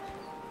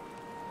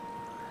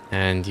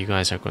 And you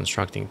guys are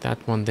constructing that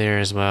one there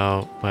as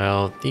well.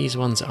 Well, these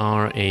ones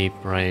are a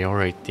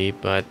priority,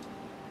 but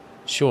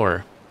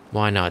sure,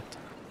 why not?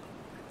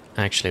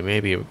 Actually,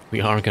 maybe we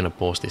are gonna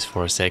pause this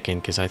for a second,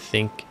 because I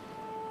think,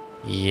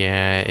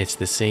 yeah, it's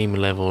the same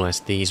level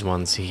as these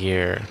ones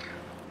here.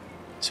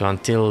 So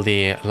until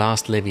the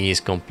last levee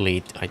is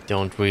complete, I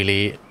don't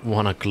really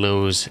want to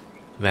close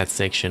that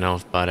section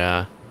off,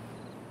 but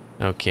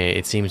okay,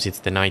 it seems it's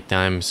the night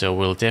time, so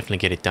we'll definitely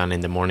get it done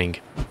in the morning.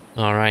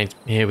 Alright,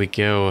 here we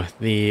go.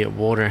 The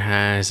water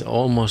has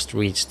almost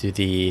reached to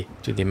the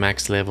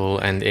max level,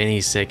 and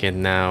any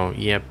second now,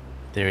 yep,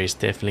 there is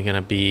definitely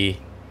gonna be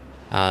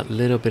a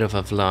little bit of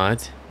a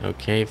flood.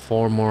 Okay,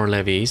 4 more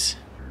levees.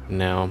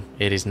 No,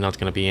 it is not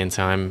gonna be in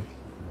time.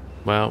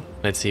 Well,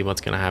 let's see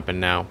what's gonna happen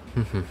now.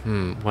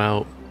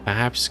 Well,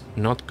 perhaps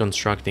not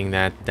constructing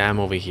that dam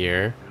over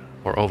here,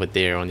 or over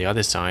there on the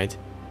other side,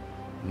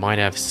 might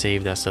have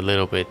saved us a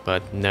little bit,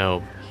 but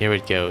no, here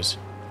it goes.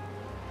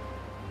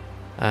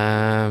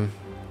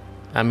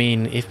 I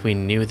mean, if we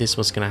knew this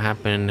was gonna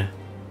happen,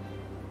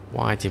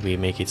 why did we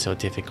make it so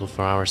difficult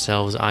for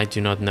ourselves? I do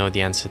not know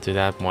the answer to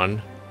that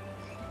one.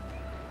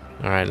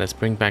 Alright, let's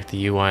bring back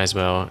the UI as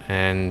well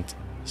and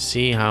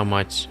see how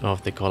much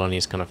of the colony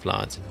is gonna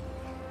flood.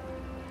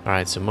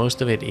 Alright, so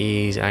most of it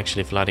is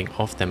actually flooding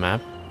off the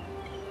map.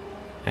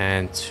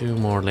 And 2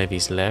 more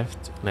levees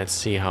left. Let's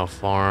see how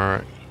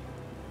far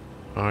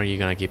are you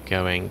gonna keep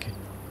going.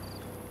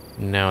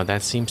 No,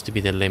 that seems to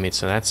be the limit,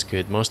 so that's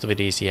good. Most of it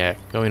is, yeah,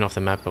 going off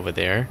the map over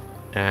there.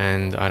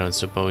 And I don't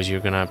suppose you're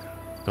gonna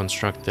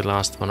construct the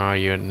last one, are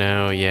you?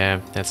 No,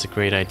 yeah, that's a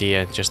great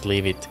idea. Just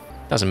leave it.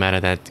 Doesn't matter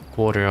that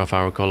quarter of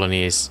our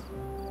colony is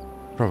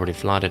probably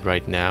flooded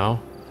right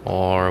now,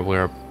 or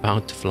we're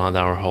about to flood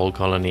our whole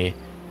colony.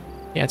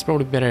 Yeah, it's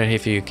probably better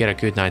if you get a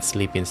good night's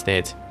sleep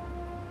instead.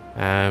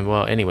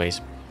 Well,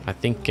 anyways, I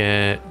think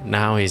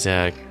now is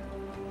a...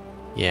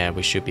 Yeah,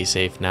 we should be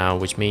safe now,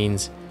 which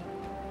means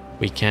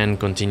we can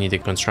continue the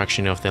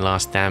construction of the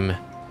last dam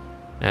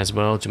as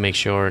well to make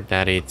sure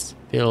that it's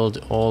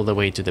filled all the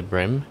way to the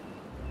brim.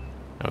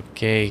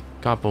 Okay,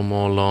 couple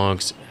more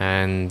logs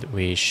and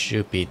we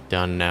should be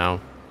done now.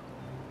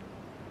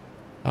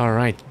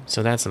 Alright,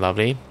 so that's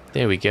lovely.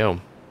 There we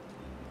go.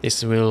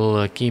 This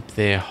will keep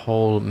the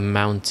whole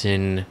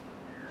mountain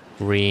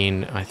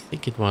green. I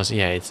think it was,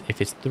 yeah, if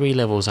it's 3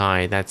 levels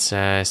high, that's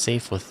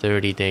safe for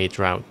 30-day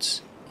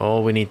droughts.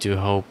 All we need to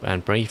hope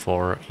and pray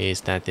for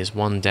is that this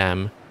one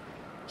dam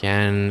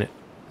can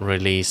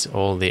release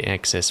all the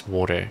excess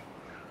water.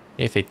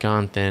 If it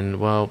can't, then,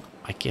 well,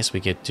 I guess we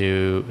could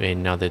do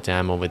another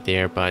dam over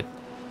there, but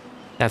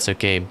that's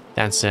okay.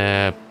 That's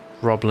a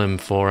problem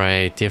for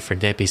a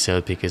different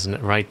episode, because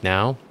right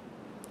now,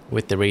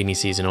 with the rainy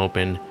season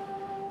open,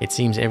 it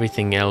seems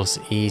everything else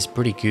is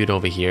pretty good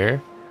over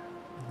here.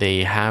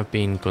 They have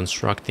been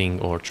constructing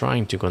or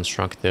trying to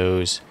construct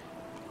those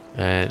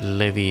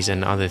levees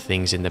and other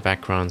things in the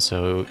background,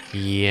 so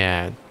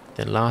yeah,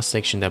 the last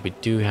section that we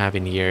do have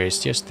in here is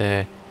just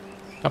a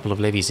couple of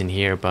levees in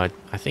here, but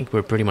I think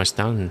we're pretty much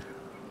done.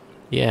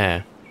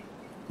 Yeah,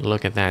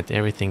 look at that,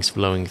 everything's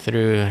flowing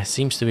through,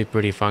 seems to be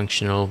pretty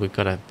functional. We've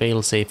got a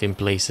failsafe in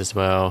place as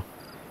well.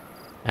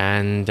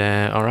 And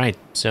alright,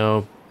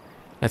 so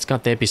let's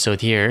cut the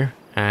episode here,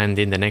 and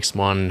in the next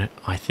one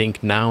I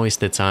think now is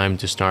the time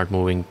to start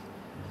moving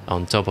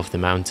on top of the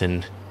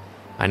mountain.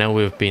 I know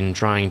we've been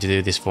trying to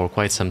do this for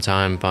quite some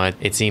time, but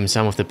it seems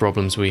some of the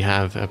problems we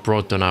have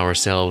brought on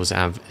ourselves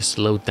have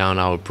slowed down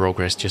our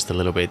progress just a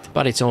little bit.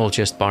 But it's all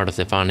just part of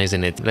the fun,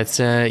 isn't it? Let's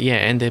yeah,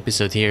 end the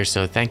episode here.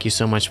 So thank you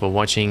so much for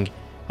watching.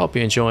 Hope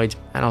you enjoyed,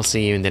 and I'll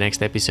see you in the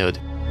next episode.